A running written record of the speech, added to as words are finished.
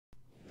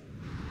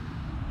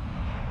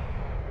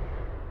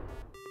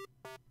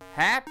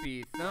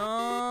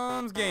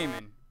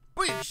HappyThumbsGaming.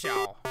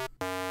 Booyakashaw.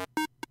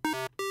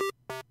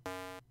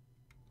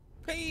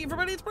 Hey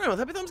everybody, it's Brian with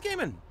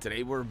HappyThumbsGaming.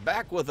 Today we're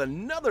back with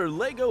another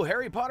LEGO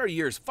Harry Potter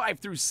years 5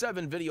 through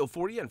 7 video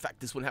for you. In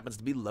fact, this one happens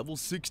to be level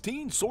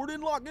 16, Sword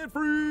and Locket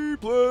free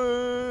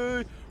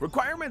play.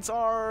 Requirements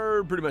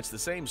are pretty much the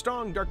same.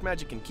 Strong, dark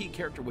magic, and key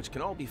character, which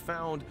can all be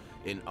found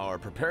in our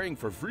preparing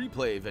for free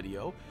play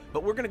video.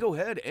 But we're going to go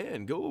ahead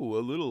and go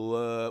a little,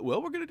 well,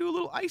 we're going to do a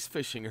little ice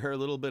fishing or a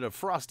little bit of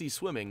frosty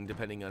swimming,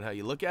 depending on how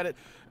you look at it.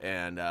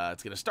 And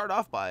it's going to start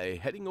off by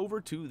heading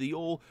over to the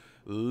old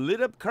lit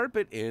up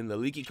carpet in the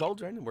leaky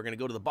cauldron. And we're going to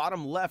go to the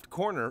bottom left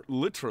corner,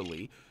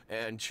 literally,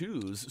 and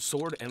choose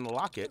Sword and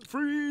Locket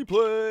free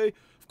play.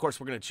 Of course,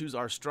 we're going to choose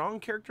our strong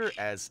character,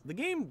 as the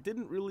game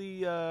didn't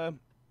really, well,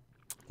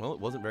 it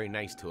wasn't very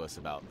nice to us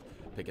about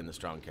picking the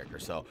strong character.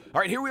 So,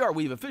 all right, here we are.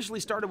 We've officially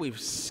started. We've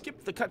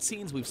skipped the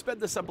cutscenes. We've sped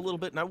this up a little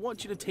bit, and I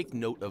want you to take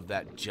note of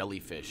that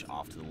jellyfish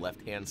off to the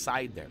left-hand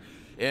side there.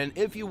 And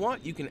if you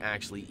want, you can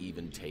actually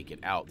even take it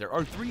out. There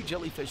are 3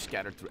 jellyfish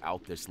scattered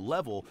throughout this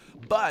level,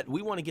 but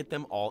we want to get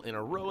them all in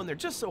a row, and there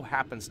just so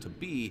happens to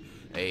be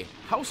a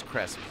house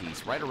crest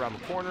piece right around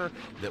the corner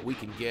that we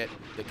can get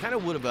that kind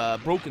of would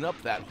have broken up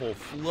that whole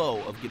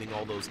flow of getting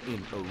all those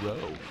in a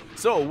row.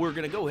 So we're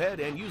going to go ahead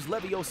and use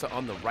Leviosa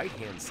on the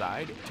right-hand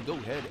side to go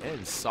ahead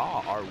and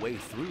saw our way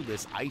through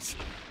this ice.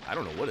 I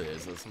don't know what it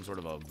is. It's some sort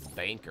of a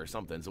bank or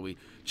something. So we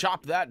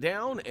chop that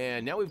down,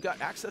 and now we've got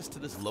access to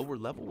this lower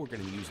level. We're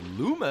going to use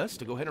Loomis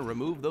to go ahead and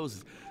remove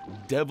those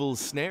devil's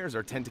snares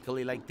or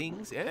tentacly-like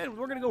things. And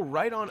we're going to go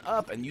right on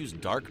up and use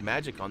dark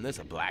magic on this,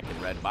 a black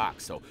and red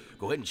box. So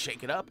go ahead and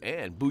shake it up,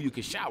 and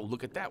booyakashow.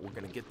 Look at that. We're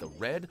going to get the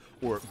red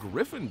or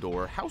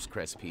Gryffindor house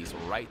crest piece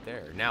right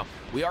there. Now,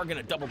 we are going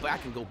to double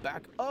back and go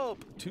back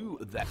up to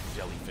that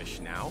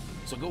jellyfish now.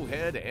 So go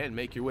ahead and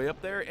make your way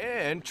up there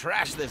and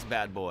trash this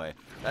bad boy.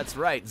 That's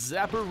right.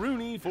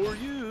 Zapparoonie for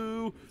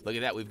you. Look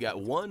at that. We've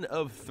got 1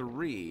 of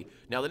 3.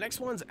 Now, the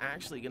next one's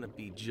actually going to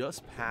be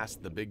just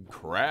past the big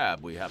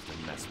crab we have to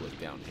mess with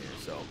down here.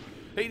 So,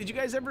 hey, did you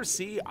guys ever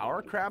see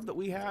our crab that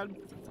we had?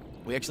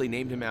 We actually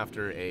named him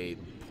after a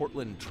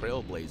Portland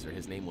trailblazer.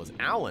 His name was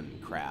Alan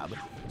Crab.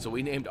 So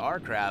we named our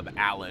crab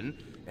Alan.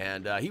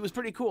 And he was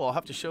pretty cool. I'll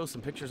have to show some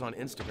pictures on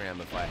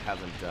Instagram if I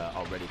haven't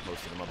already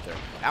posted them up there.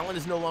 Alan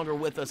is no longer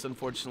with us,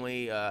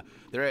 unfortunately.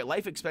 Their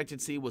life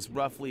expectancy was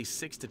roughly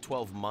 6 to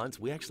 12 months.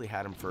 We actually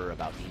had him for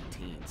about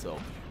 18. So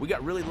we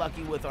got really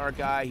lucky with our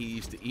guy. He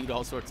used to eat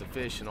all sorts of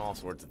fish and all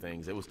sorts of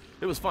things. It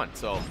was fun.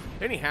 So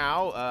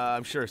anyhow,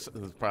 I'm sure this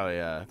probably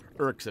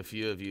irks a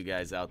few of you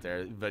guys out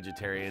there,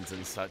 vegetarians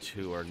and such,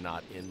 who are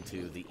not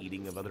into the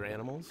eating of other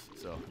animals.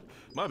 So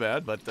my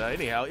bad. But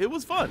anyhow, it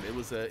was fun. It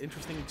was an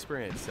interesting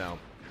experience. So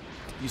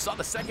you saw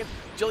the second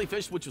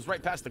jellyfish, which was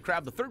right past the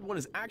crab. The third one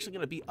is actually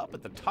going to be up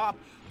at the top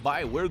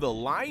by where the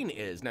line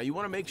is. Now, you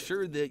want to make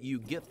sure that you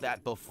get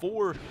that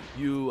before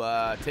you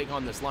take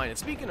on this line. And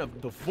speaking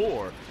of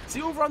before,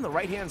 see over on the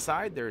right-hand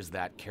side, there's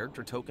that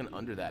character token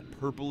under that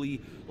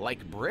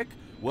purpley-like brick.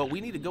 Well,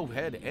 we need to go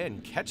ahead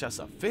and catch us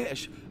a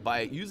fish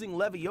by using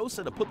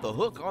Leviosa to put the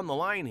hook on the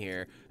line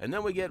here. And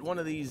then we get one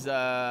of these,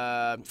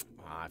 I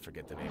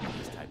forget the name of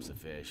these types of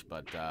fish,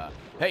 but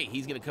hey,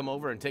 he's gonna come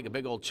over and take a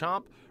big old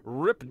chomp,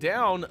 rip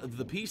down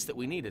the piece that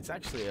we need. It's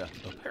actually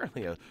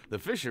apparently the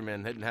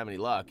fisherman didn't have any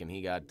luck, and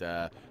he got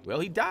well,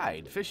 he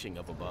died fishing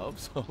up above.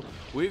 So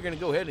we're gonna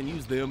go ahead and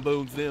use them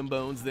bones,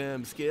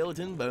 them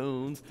skeleton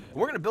bones. And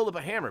we're gonna build up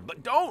a hammer,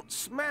 but don't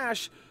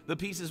smash the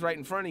pieces right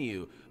in front of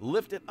you.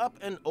 Lift it up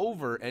and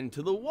over and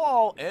to the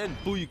wall, and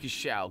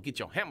booyakashow. Get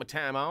your hammer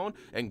time on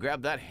and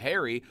grab that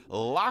Harry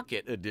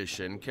Locket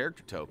edition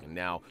character token.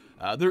 Now,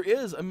 there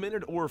is a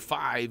minute or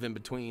 5 in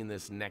between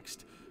this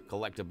next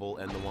collectible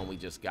and the one we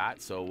just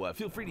got, so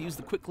feel free to use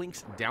the quick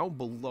links down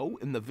below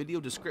in the video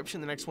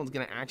description. The next one's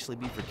going to actually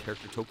be for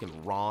character token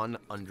Ron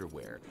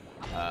underwear.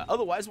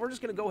 Otherwise, we're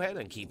just going to go ahead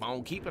and keep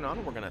on keeping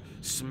on. We're going to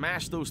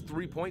smash those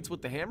 3 points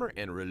with the hammer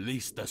and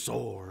release the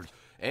sword.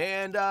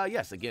 And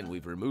yes, again,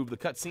 we've removed the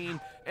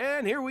cutscene,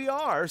 and here we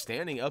are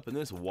standing up in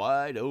this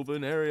wide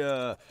open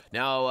area.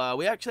 Now,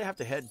 we actually have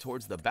to head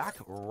towards the back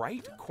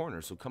right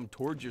corner, so come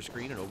towards your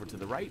screen and over to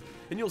the right,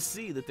 and you'll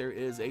see that there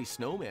is a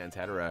snowman's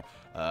hat, or a,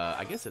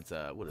 I guess it's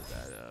a, what is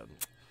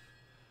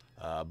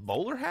that,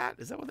 bowler hat?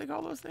 Is that what they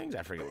call those things?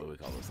 I forget what we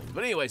call those things.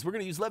 But anyways, we're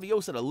going to use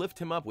Leviosa to lift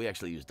him up. We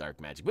actually use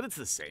dark magic, but it's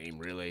the same,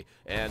 really.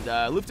 And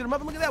lifted him up,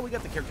 and look at that. We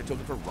got the character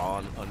token for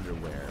Ron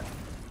underwear.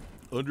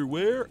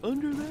 Underwear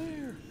under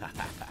there.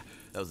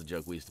 That was a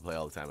joke we used to play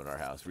all the time at our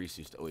house. Reese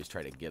used to always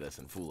try to get us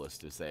and fool us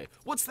to say,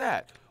 "What's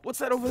that? What's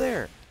that over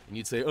there?" And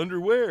you'd say,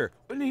 "Underwear."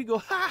 And he'd go,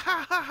 "Ha,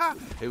 ha, ha, ha."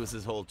 It was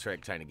his whole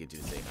trick trying to get you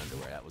to say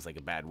underwear. That was like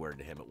a bad word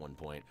to him at one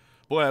point.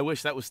 Boy, I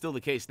wish that was still the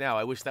case now.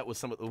 I wish that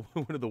was one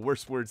of the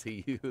worst words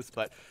he used,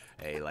 but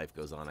hey, life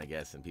goes on, I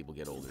guess, and people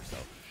get older. So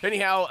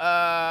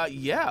anyhow,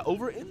 yeah,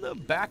 over in the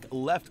back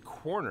left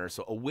corner,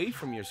 so away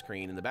from your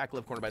screen, in the back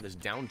left corner by this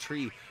down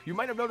tree, you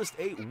might have noticed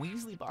a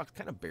Weasley box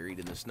kind of buried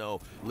in the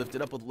snow. Lift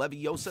it up with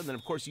Leviosa, and then,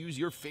 of course, use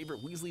your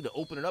favorite Weasley to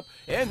open it up,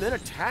 and then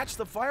attach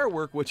the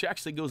firework, which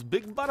actually goes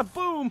big bada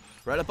boom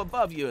right up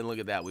above you. And look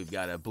at that, we've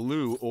got a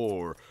blue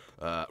or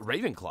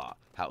Ravenclaw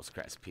house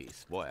crest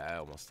piece. Boy, I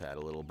almost had a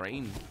little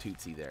brain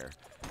tootsie there.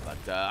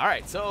 But all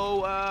right,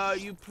 so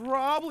you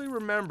probably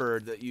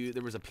remembered that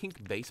there was a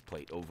pink base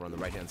plate over on the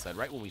right hand side.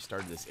 Right when we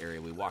started this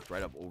area, we walked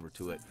right up over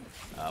to it,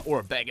 or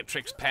a bag of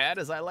tricks pad,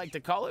 as I like to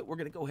call it. We're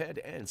gonna go ahead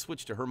and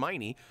switch to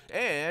Hermione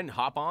and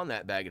hop on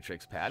that bag of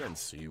tricks pad and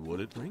see what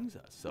it brings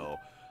us. So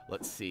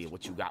let's see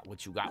what you got,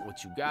 what you got,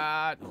 what you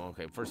got.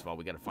 Okay, first of all,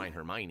 we got to find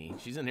Hermione.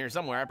 She's in here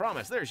somewhere, I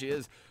promise. There she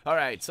is. All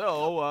right,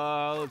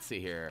 so let's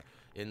see here.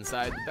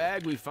 Inside the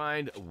bag, we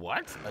find,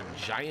 what? A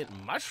giant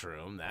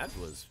mushroom. That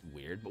was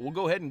weird, but we'll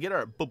go ahead and get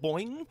our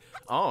boing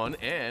on,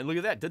 and look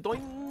at that.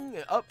 Da-doing.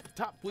 Up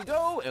top we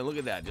go, and look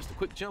at that. Just a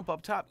quick jump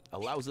up top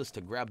allows us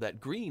to grab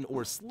that green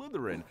or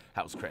Slytherin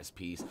house crest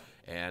piece,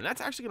 and that's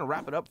actually going to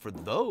wrap it up for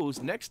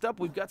those. Next up,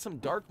 we've got some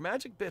dark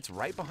magic bits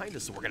right behind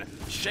us, so we're going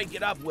to shake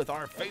it up with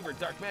our favorite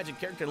dark magic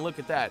character, and look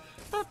at that.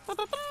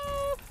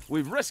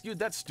 We've rescued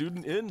that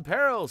student in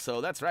peril,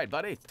 so that's right,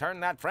 buddy.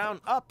 Turn that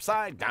frown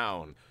upside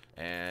down.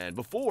 And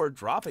before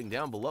dropping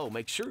down below,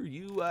 make sure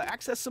you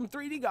access some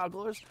 3D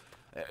gogglers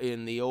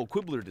in the old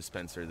Quibbler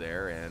dispenser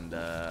there. And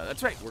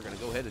that's right, we're going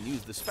to go ahead and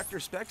use the Spectre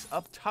Specs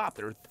up top.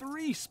 There are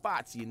 3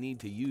 spots you need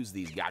to use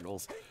these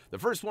goggles. The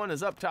first one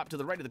is up top to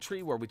the right of the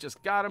tree where we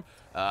just got them.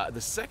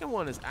 The second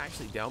one is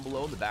actually down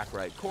below in the back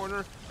right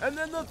corner. And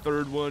then the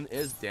third one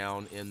is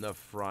down in the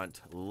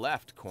front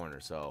left corner.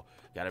 So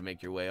got to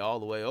make your way all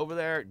the way over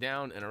there,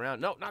 down and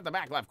around. No, not the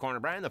back left corner,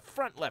 Brian, the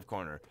front left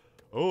corner.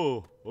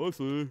 Oh, I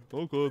see.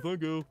 Okay,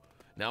 thank you.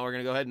 Now we're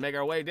going to go ahead and make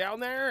our way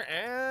down there,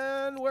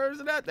 and where's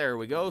it at? There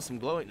we go. Some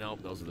glowing... Nope,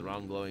 those are the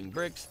wrong glowing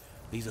bricks.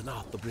 These are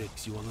not the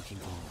bricks you are looking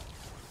for.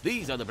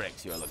 These are the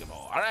bricks you are looking for.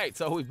 All right,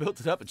 so we've built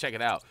it up, and check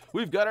it out.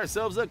 We've got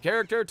ourselves a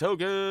character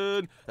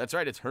token. That's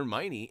right, it's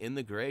Hermione in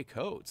the gray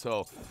coat.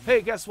 So,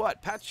 hey, guess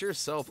what? Pat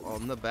yourself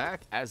on the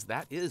back, as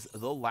that is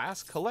the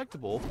last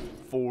collectible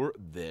for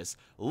this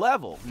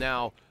level.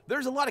 Now,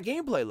 there's a lot of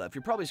gameplay left.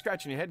 You're probably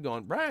scratching your head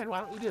going, Brian, why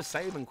don't we just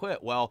save and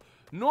quit? Well,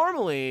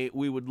 normally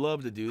we would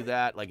love to do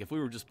that. Like if we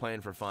were just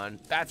playing for fun,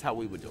 that's how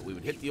we would do it. We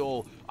would hit the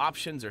old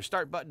options or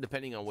start button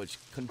depending on which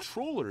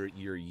controller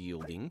you're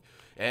yielding.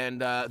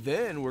 And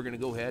then we're going to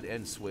go ahead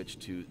and switch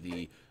to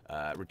the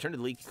Return to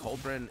the Leaky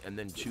Cauldron and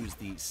then choose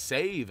the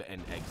Save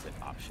and Exit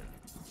option.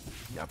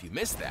 Now, if you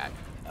missed that,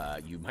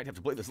 you might have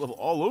to play this level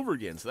all over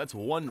again. So that's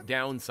one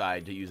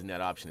downside to using that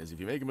option, is if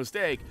you make a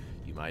mistake,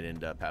 you might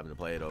end up having to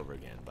play it over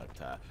again.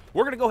 But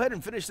we're going to go ahead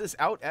and finish this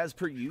out as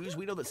per usual.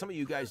 We know that some of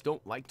you guys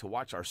don't like to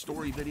watch our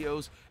story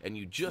videos, and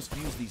you just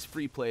use these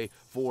free play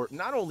for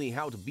not only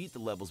how to beat the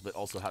levels, but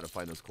also how to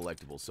find those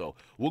collectibles. So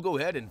we'll go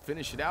ahead and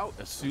finish it out,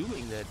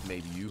 assuming that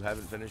maybe you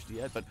haven't finished it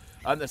yet. But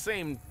on the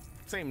same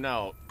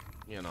note,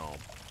 you know,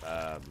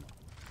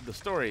 the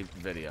story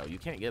video, you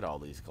can't get all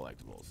these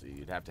collectibles.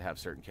 You'd have to have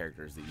certain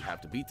characters that you have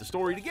to beat the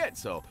story to get.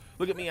 So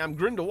look at me, I'm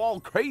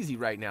Grindelwald crazy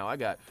right now. I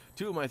got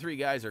 2 of my 3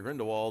 guys are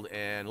Grindelwald,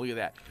 and look at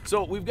that.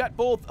 So we've got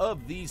both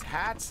of these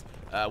hats.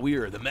 We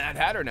are the Mad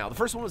Hatter now. The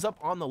first one was up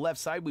on the left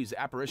side. We used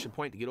the apparition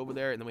point to get over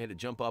there, and then we had to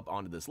jump up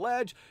onto this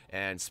ledge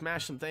and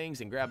smash some things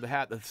and grab the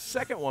hat. The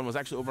second one was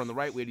actually over on the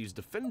right. We had to use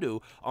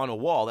Defendo on a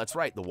wall. That's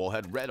right, the wall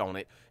had red on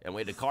it, and we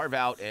had to carve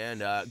out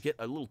and get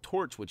a little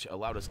torch, which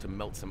allowed us to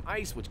melt some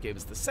ice, which gave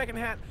us the second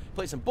hat.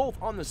 Place them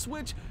both on the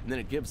switch, and then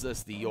it gives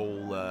us the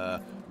old,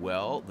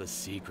 well, the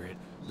secret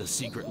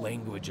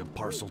language of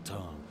Parcel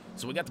Tongue.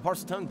 So we got the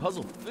Parcel Tongue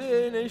puzzle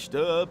finished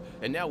up,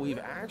 and now we've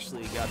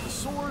actually got the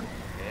sword,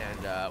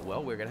 and,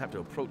 well, we're going to have to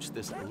approach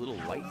this little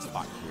light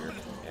spot here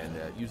and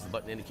use the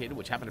button indicator,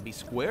 which happened to be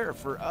square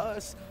for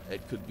us.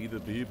 It could be the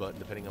B button,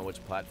 depending on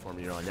which platform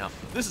you're on. Now,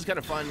 this is kind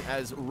of fun,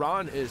 as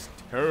Ron is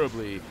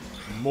terribly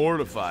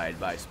mortified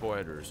by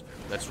spiders.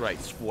 That's right,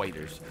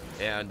 spiders.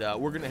 And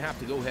we're going to have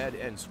to go ahead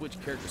and switch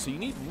characters. So you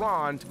need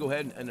Ron to go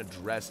ahead and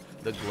address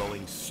the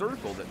glowing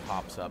circle that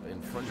pops up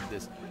in front of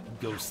this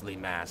ghostly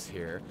mass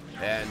here,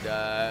 and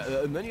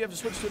then you have to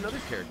switch to another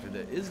character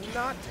that is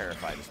not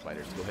terrified of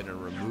spiders to go ahead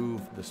and remove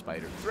the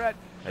spider threat,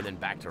 and then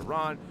back to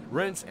Ron,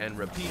 rinse and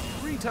repeat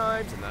 3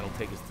 times, and that'll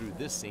take us through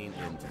this scene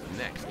into the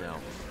next. Now,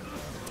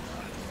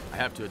 I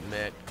have to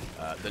admit,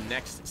 the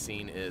next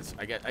scene is,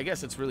 I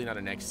guess it's really not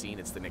a next scene,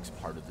 it's the next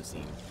part of the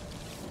scene.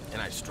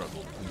 And I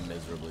struggled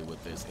miserably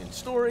with this in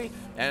story,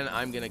 and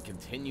I'm going to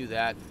continue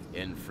that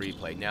in free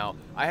play. Now,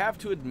 I have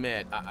to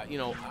admit, you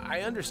know,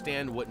 I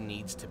understand what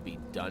needs to be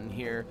done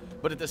here,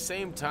 but at the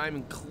same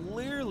time,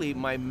 clearly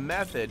my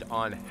method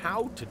on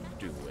how to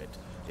do it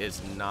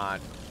is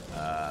not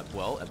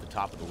well, at the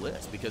top of the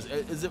list, because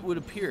as it would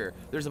appear,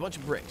 there's a bunch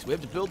of bricks. We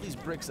have to build these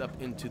bricks up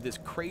into this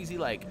crazy,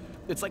 like,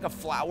 it's like a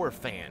flower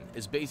fan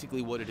is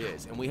basically what it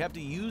is. And we have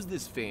to use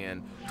this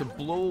fan to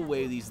blow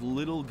away these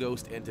little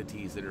ghost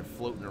entities that are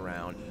floating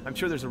around. I'm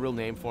sure there's a real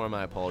name for them.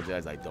 I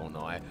apologize. I don't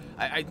know.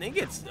 I think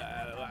it's,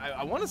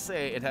 I want to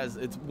say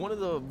it's one of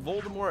the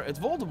Voldemort, it's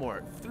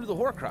Voldemort through the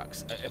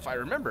Horcrux, if I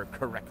remember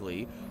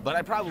correctly, but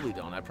I probably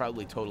don't. I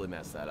probably totally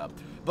messed that up.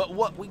 But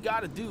what we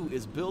got to do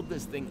is build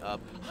this thing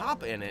up,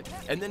 hop in it,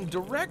 and then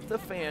direct the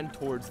fan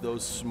towards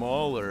those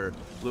smaller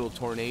little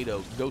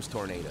ghost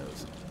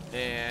tornadoes.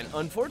 And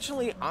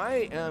unfortunately,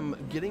 I am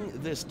getting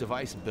this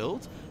device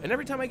built, and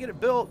every time I get it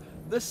built,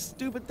 this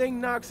stupid thing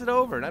knocks it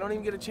over, and I don't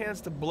even get a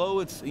chance to blow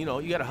its, you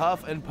gotta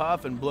huff and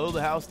puff and blow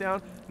the house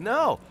down.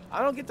 No,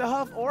 I don't get to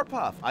huff or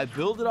puff. I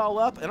build it all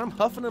up, and I'm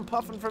huffing and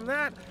puffing from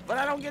that, but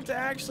I don't get to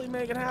actually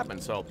make it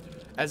happen. So,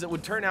 as it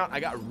would turn out, I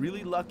got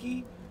really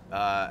lucky,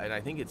 and I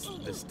think it's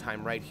this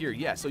time right here.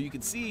 Yeah, so you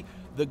can see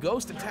the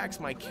ghost attacks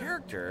my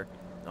character.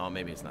 Oh,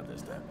 maybe it's not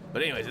this time.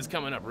 But anyways, it's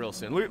coming up real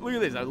soon. Look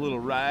at this, a little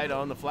ride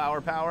on the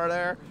flower power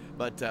there.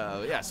 But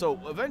yeah, so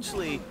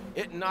eventually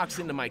it knocks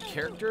into my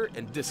character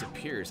and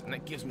disappears. And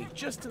that gives me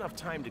just enough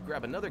time to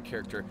grab another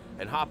character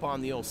and hop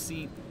on the old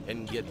seat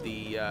and get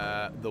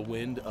the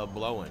wind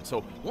blowing.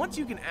 So once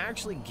you can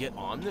actually get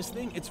on this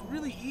thing, it's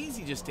really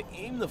easy just to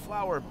aim the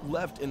flower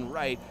left and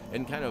right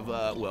and kind of,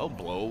 well,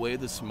 blow away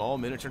the small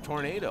miniature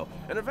tornado.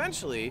 And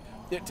eventually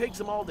it takes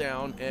them all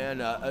down, and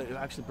it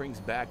actually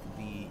brings back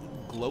the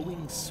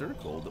glowing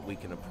circle that we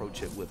can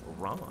approach it with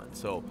Ron.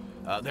 So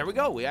there we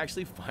go. We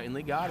actually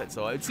finally got it.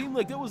 So it seemed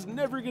like that was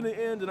never going to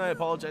end, and I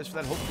apologize for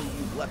that. Hopefully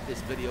you've left this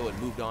video and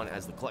moved on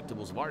as the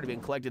collectibles have already been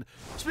collected.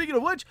 Speaking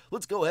of which,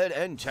 let's go ahead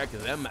and check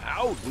them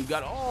out. We've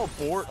got all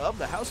 4 of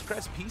the House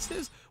Crest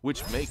pieces,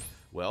 which make,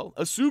 well,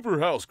 a super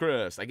House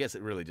Crest. I guess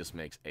it really just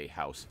makes a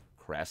House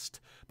Crest.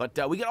 But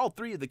we got all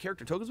 3 of the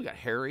character tokens. We got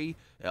Harry,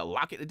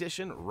 Locket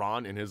edition,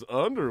 Ron in his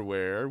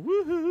underwear,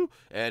 woohoo,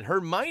 and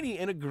Hermione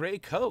in a gray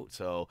coat.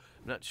 So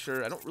I'm not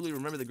sure. I don't really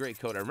remember the gray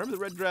coat. I remember the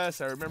red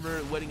dress. I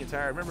remember the wedding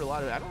attire. I remember a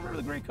lot of it. I don't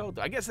remember the gray coat,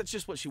 though. I guess that's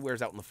just what she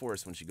wears out in the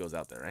forest when she goes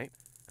out there, right?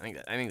 I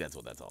think that's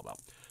what that's all about.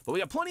 But we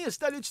got plenty of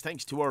studdage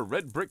thanks to our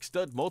red brick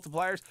stud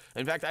multipliers.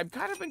 In fact, I've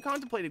kind of been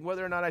contemplating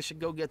whether or not I should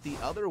go get the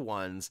other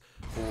ones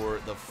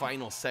for the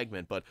final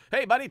segment. But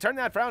hey, buddy, turn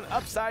that frown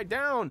upside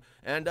down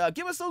and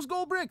give us those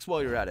gold bricks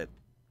while you're at it.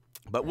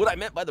 But what I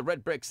meant by the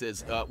red bricks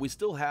is we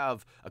still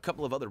have a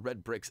couple of other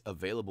red bricks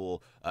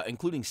available,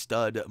 including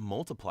stud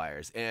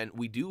multipliers. And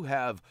we do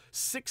have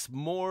 6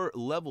 more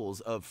levels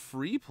of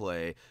free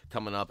play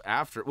coming up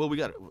after. Well, we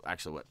got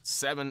actually, what,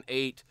 7,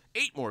 8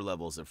 more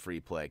levels of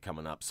free play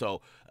coming up.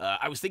 So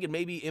I was thinking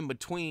maybe in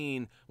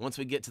between, once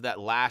we get to that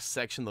last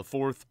section, the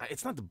 4th,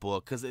 it's not the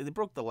book, because they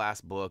broke the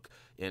last book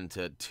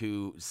into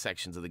 2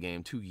 sections of the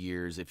game, 2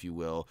 years, if you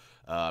will,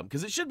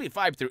 because it should be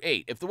 5 through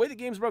 8. If the way the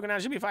game's broken down,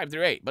 it should be 5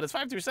 through 8, but it's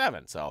 5 through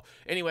 7. So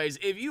anyways,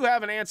 if you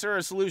have an answer or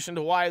a solution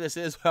to why this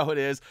is how it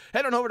is,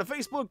 head on over to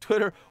Facebook,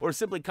 Twitter, or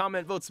simply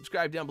comment, vote,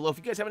 subscribe down below. If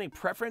you guys have any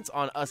preference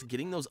on us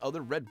getting those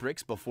other red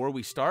bricks before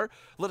we start,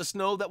 let us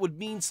know. That would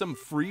mean some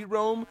free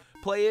roam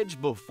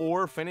playage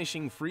before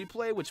finishing free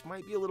play, which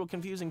might be a little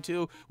confusing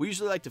too. We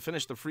usually like to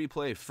finish the free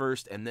play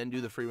first and then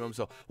do the free roam,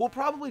 so we'll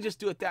probably just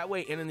do it that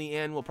way, and in the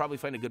end we'll probably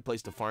find a good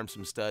place to farm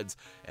some studs,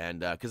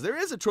 and because there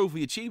is a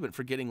trophy achievement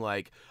for getting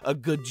like a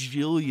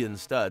gajillion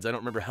studs. I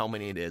don't remember how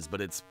many it is,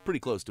 but it's pretty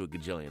close to a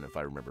gajillion if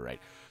I remember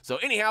right. So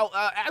anyhow,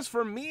 as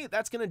for me,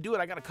 that's gonna do it.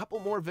 I got a couple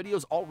more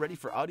videos all ready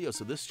for audio,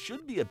 so this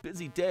should be a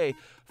busy day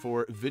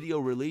for video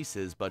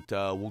releases, but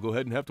we'll go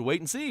ahead and have to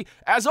wait and see.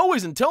 As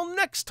always, until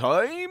next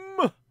time.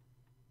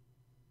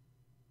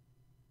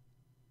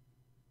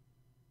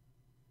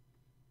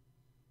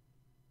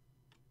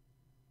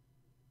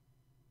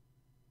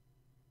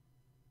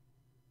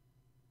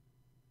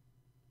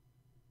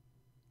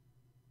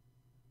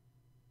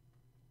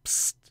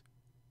 Psst.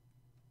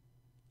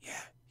 Yeah,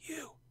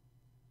 you.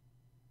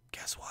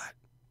 Guess what?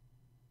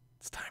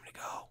 It's time to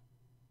go.